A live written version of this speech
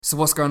So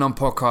what's going on,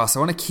 podcast? I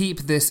want to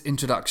keep this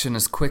introduction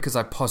as quick as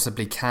I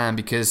possibly can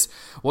because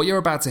what you're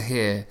about to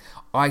hear,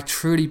 I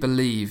truly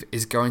believe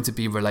is going to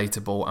be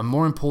relatable, and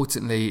more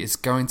importantly, it's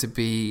going to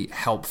be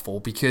helpful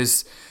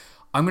because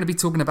I'm going to be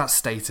talking about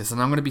status, and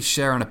I'm going to be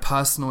sharing a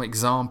personal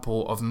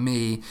example of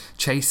me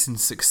chasing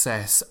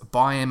success,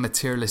 buying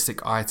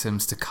materialistic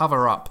items to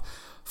cover up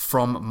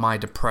from my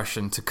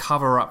depression, to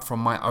cover up from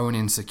my own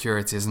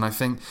insecurities. And I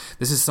think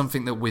this is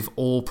something that we've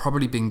all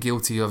probably been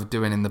guilty of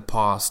doing in the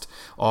past,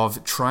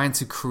 of trying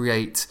to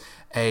create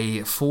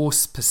a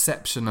false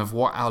perception of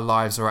what our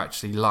lives are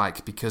actually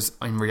like, because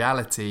in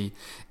reality,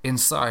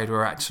 inside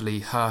we're actually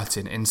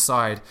hurting.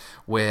 Inside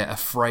we're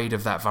afraid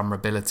of that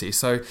vulnerability.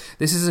 So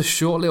this is a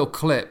short little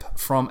clip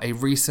from a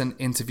recent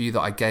interview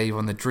that I gave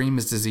on the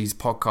Dreamer's Disease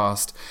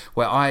podcast,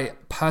 where I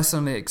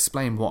personally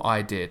explained what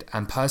I did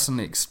and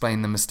personally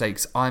explained the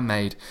mistakes I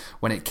made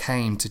when it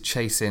came to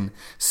chasing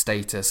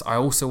status. I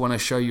also want to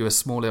show you a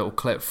small little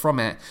clip from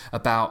it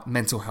about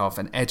mental health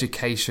and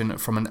education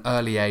from an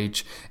early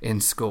age in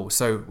school.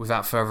 So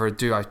without further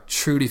ado, I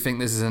truly think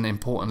this is an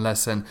important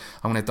lesson.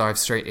 I'm going to dive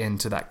straight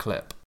into that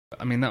clip.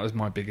 I mean, that was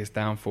my biggest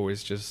downfall,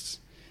 is just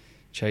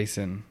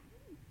chasing,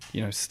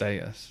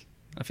 status.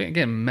 I think,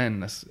 again, men,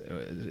 that's,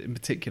 in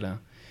particular,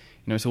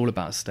 it's all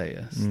about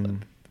status.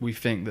 Like, we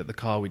think that the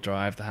car we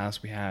drive, the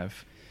house we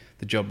have,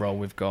 the job role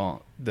we've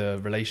got, the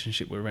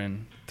relationship we're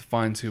in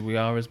defines who we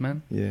are as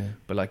men. Yeah.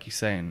 But like you're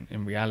saying,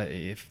 in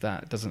reality, if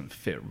that doesn't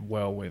fit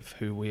well with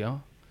who we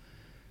are,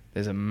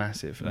 there's a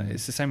massive... Like,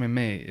 it's the same with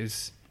me.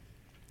 It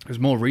was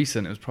more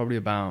recent. It was probably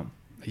about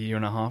a year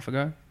and a half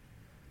ago.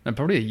 No,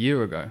 probably a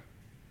year ago.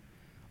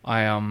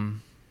 Actually,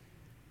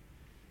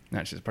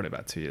 it's probably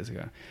about 2 years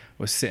ago. I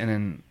was sitting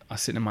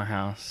in my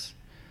house.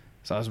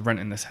 So I was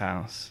renting this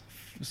house,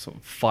 sort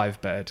of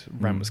 5-bed.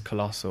 Rent was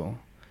colossal.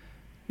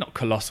 Not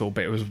colossal,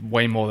 but it was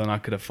way more than I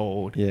could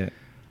afford. Yeah.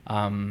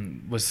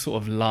 Was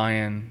sort of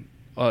lying,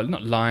 or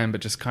not lying,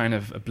 but just kind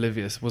of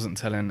oblivious. Wasn't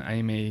telling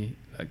Amy,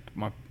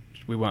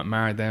 we weren't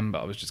married then,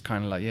 but I was just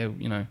kind of like, yeah,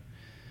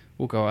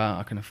 we'll go out.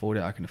 I can afford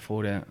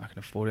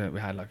it. We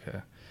had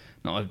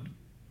not an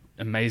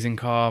amazing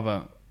car,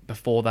 but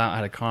before that I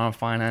had a car on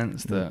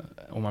finance that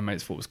all my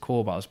mates thought was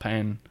cool, but I was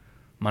paying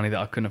money that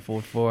I couldn't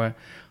afford for it.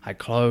 I had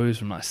clothes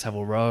from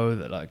Savile Row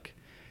that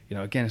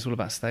again, it's all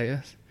about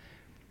status.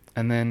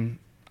 And then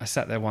I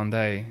sat there one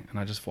day and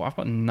I just thought, I've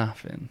got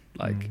nothing,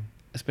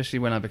 especially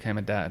when I became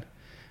a dad.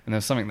 And there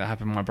was something that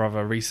happened with my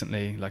brother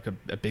recently, like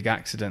a big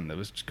accident that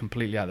was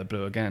completely out of the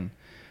blue again.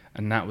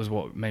 And that was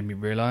what made me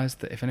realise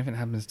that if anything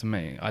happens to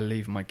me, I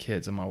leave my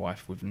kids and my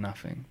wife with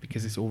nothing,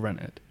 because it's all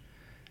rented.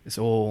 It's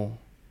all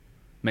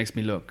makes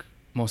me look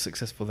more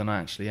successful than I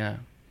actually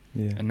am.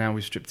 Yeah. And now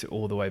we've stripped it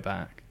all the way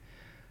back,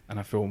 and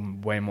I feel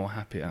way more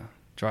happier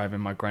driving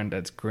my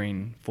granddad's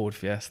green Ford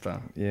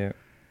Fiesta. Yeah.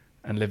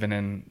 And living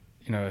in,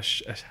 a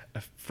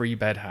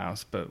 3-bed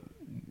house, but,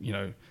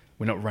 we're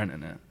not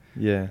renting it.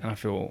 Yeah. And I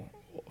feel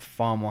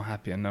far more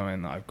happier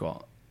knowing that I've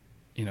got,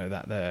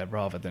 that there,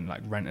 rather than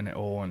renting it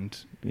all and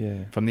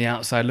from the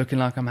outside looking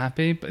like I'm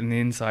happy, but in the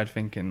inside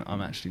thinking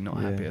I'm actually not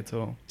happy at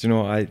all. Do you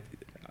know what,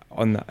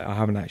 I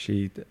haven't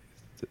actually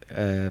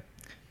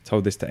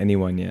told this to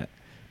anyone yet,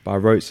 but I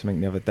wrote something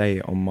the other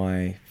day on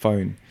my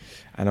phone,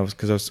 and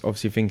because I was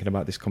obviously thinking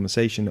about this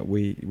conversation that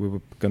we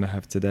were going to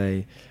have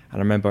today. And I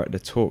remember at the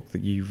talk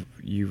that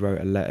you wrote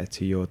a letter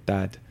to your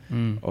dad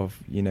of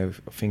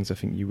things I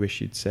think you wish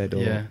you'd said,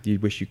 or you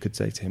wish you could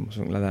say to him, or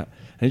something like that.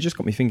 And it just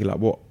got me thinking,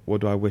 what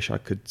do I wish I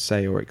could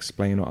say or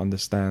explain or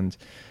understand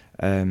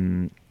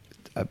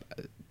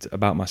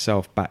about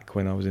myself back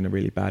when I was in a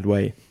really bad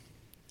way.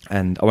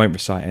 And I won't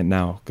recite it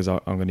now because I'm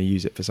going to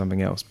use it for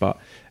something else. But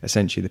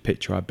essentially the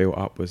picture I built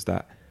up was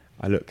that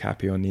I look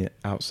happy on the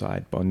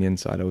outside, but on the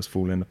inside I was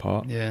falling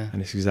apart. Yeah.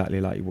 And it's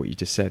exactly like what you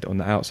just said. On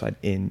the outside,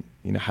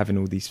 having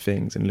all these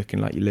things and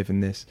looking like you're living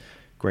this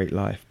great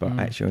life, but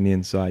actually on the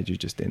inside you're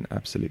just in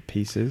absolute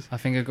pieces. I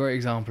think a great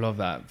example of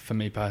that for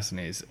me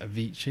personally is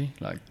Avicii,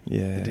 the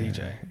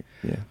DJ.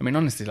 Yeah. I mean,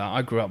 honestly,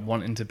 I grew up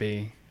wanting to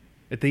be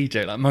a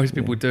DJ, like most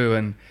people do,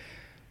 and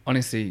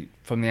honestly,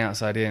 from the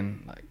outside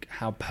in,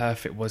 how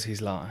perfect was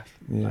his life.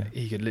 Yeah.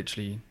 He could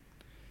literally,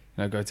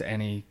 go to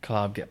any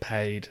club, get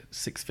paid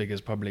 6 figures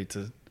probably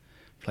to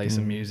play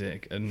some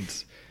music,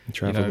 and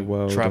travel the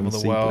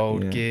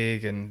world,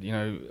 gig,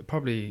 and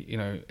probably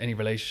any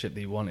relationship that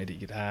he wanted he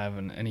could have,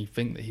 and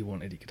anything that he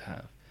wanted he could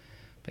have.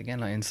 But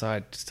again,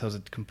 inside just tells a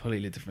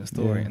completely different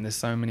story. And there's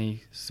so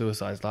many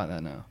suicides like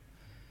that now.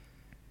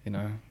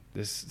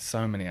 There's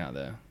so many out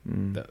there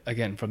that,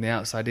 again, from the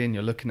outside in,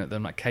 you're looking at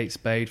them like Kate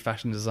Spade,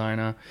 fashion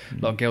designer. A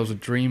lot of girls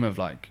would dream of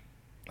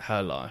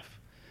her life,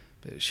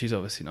 but she's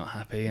obviously not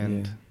happy,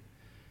 and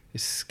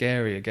it's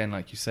scary. Again,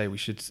 like you say,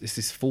 it's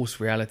this false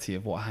reality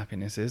of what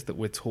happiness is that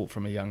we're taught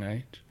from a young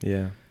age.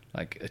 Yeah.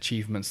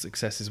 Achievement,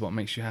 success is what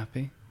makes you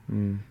happy.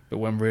 But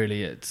when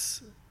really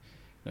it's,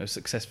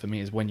 success for me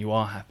is when you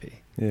are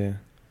happy. Yeah.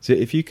 So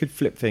if you could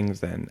flip things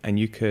then, and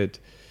you could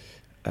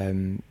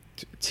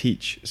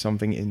teach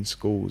something in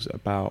schools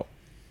about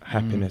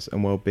happiness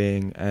and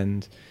well-being,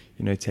 and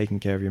taking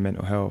care of your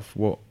mental health,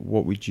 what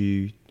would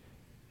you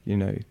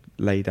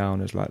lay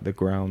down as like the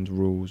ground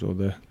rules or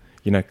the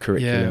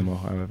curriculum or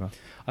however?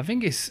 I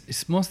think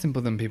it's more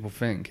simple than people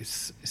think.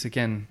 It's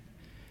again,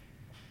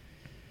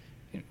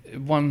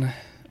 one,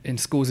 in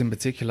schools in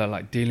particular,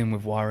 like dealing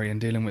with worry and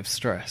dealing with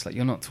stress, like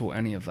you're not taught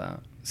any of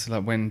that. So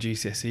like when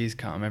GCSEs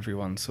come,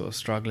 everyone's sort of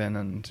struggling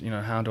and,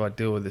 how do I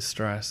deal with this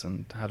stress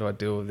and how do I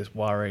deal with this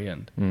worry?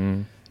 And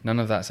none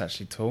of that's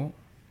actually taught.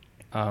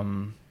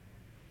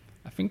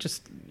 I think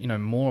just,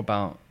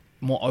 more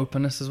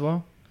openness as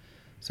well.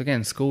 So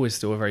again, school is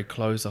still a very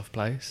closed off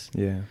place.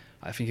 Yeah.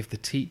 I think if the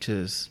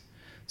teachers,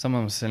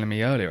 someone was telling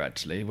me earlier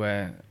actually,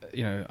 where,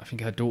 I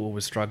think her daughter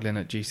was struggling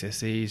at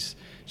GCSEs.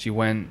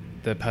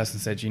 The person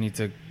said, you need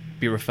to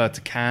be referred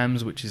to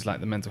CAMS, which is like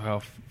the mental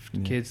health for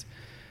kids.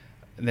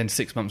 And then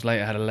 6 months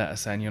later had a letter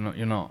saying you're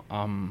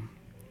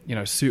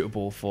not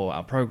suitable for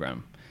our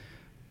program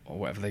or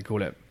whatever they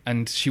call it.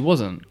 And she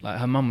wasn't. Like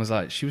her mum was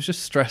like, she was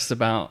just stressed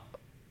about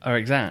her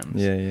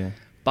exams. Yeah.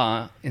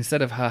 But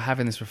instead of her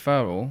having this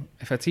referral,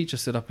 if her teacher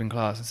stood up in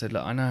class and said,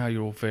 look, I know how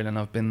you're all feeling,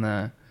 I've been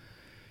there,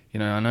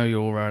 I know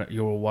you're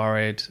all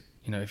worried,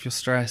 if you're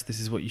stressed, this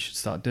is what you should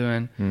start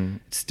doing.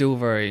 It's still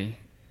very,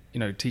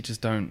 teachers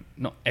don't,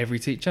 not every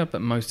teacher,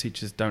 but most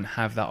teachers don't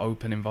have that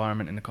open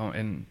environment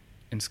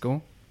in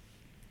school.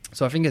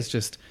 So I think it's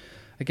just,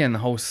 again, the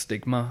whole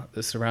stigma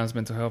that surrounds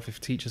mental health.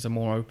 If teachers are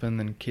more open,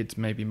 then kids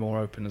may be more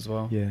open as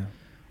well. Yeah.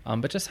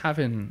 But just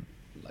having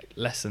like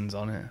lessons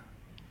on it.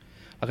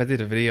 Like I did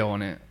a video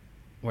on it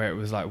where it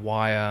was like,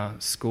 why are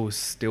schools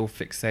still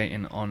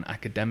fixating on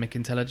academic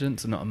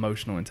intelligence and not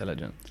emotional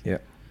intelligence? Yeah.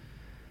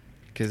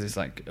 Because it's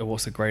like,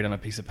 what's a grade on a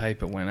piece of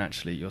paper when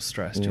actually you're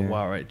stressed, you're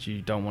worried,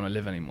 you don't want to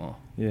live anymore.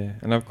 Yeah,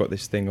 and I've got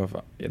this thing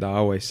that I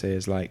always say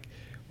is like,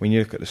 when you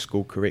look at the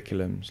school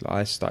curriculums, like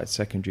I started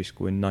secondary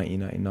school in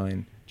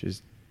 1999, which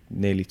is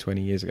nearly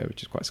 20 years ago,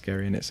 which is quite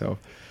scary in itself.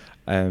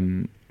 How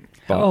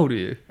old are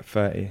you?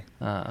 30.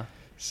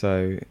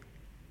 So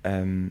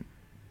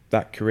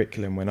that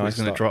curriculum when I was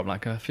going to drop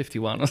like a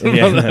 51 or something.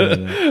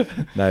 Yeah,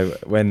 no.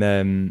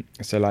 When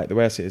so like the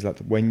way I see it is like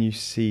when you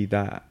see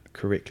that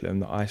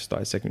curriculum that I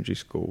started secondary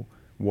school,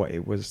 what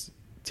it was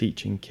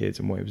teaching kids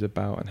and what it was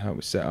about and how it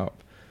was set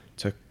up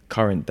to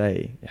current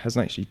day, it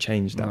hasn't actually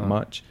changed that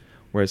much.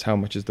 Whereas how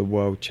much has the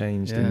world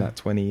changed in that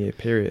 20-year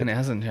period? And it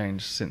hasn't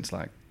changed since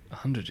like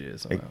 100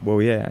 years.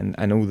 Well, yeah,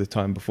 and all the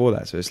time before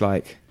that. So it's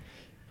like,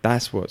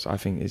 that's what I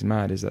think is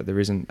mad, is that there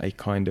isn't a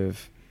kind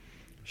of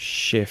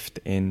shift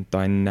in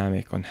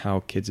dynamic on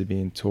how kids are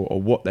being taught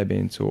or what they're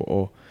being taught,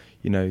 or,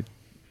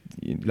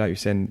 like you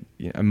said,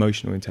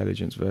 emotional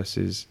intelligence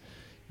versus,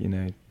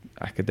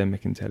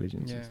 academic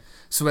intelligence. Yeah.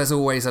 So as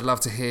always, I'd love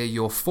to hear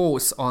your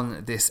thoughts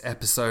on this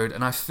episode,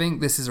 and I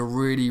think this is a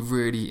really,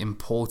 really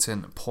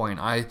important point.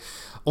 I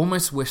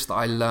almost wish that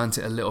I learned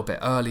it a little bit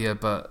earlier,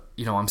 but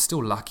I'm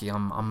still lucky.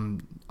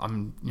 I'm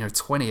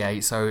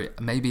 28, so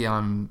maybe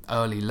I'm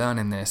early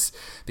learning this,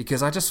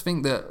 because I just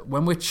think that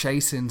when we're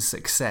chasing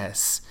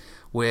success,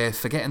 we're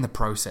forgetting the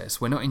process.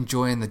 We're not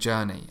enjoying the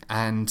journey,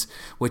 and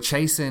we're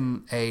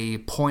chasing a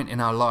point in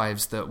our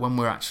lives that when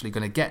we're actually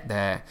going to get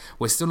there,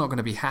 we're still not going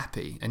to be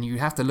happy. And you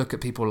have to look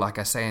at people like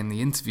I say in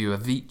the interview,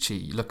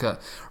 Avicii, look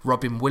at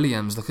Robin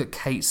Williams, look at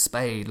Kate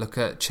Spade, look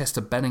at Chester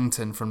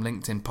Bennington from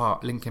Linkin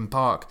Park.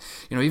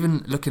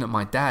 Even looking at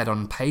my dad,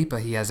 on paper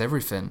he has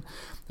everything,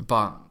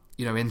 but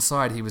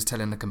inside he was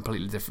telling a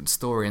completely different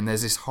story. And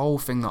there's this whole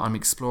thing that I'm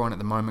exploring at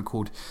the moment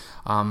called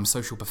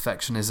social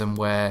perfectionism,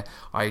 where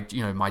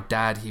my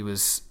dad, he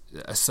was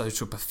a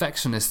social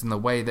perfectionist in the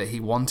way that he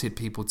wanted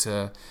people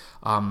to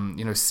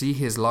see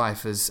his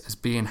life as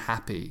being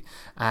happy,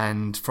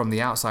 and from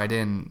the outside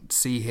in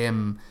see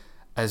him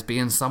as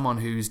being someone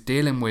who's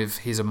dealing with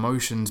his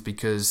emotions,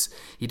 because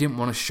he didn't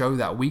want to show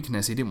that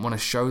weakness. He didn't want to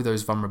show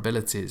those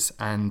vulnerabilities.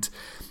 And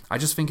I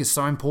just think it's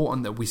so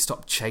important that we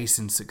stop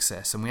chasing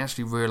success and we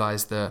actually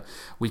realize that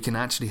we can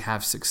actually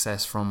have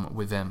success from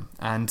within.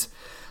 And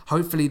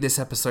hopefully this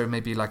episode,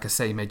 maybe like I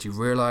say, made you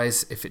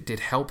realize. If it did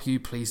help you,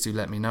 please do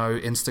let me know.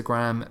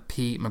 Instagram,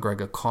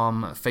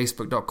 pmcgregor.com,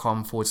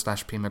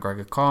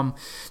 facebook.com/pmcgregor.com.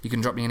 You can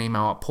drop me an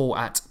email at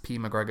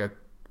paul@pmcgregor.com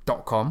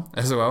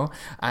as well.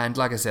 And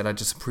like I said, I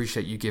just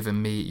appreciate you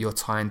giving me your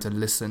time to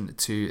listen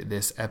to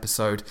this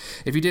episode.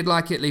 If you did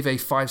like it, leave a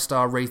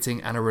 5-star rating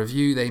and a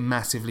review. They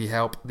massively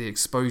help the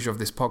exposure of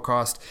this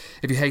podcast.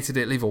 If you hated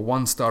it, leave a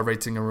 1-star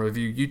rating and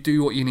review. You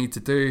do what you need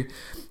to do.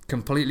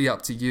 Completely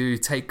up to you.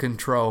 Take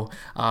control.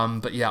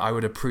 But yeah, I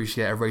would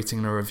appreciate a rating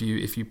and a review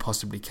if you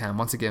possibly can.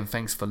 Once again,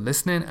 thanks for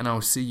listening, and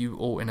I'll see you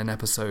all in an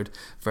episode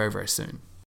very, very soon.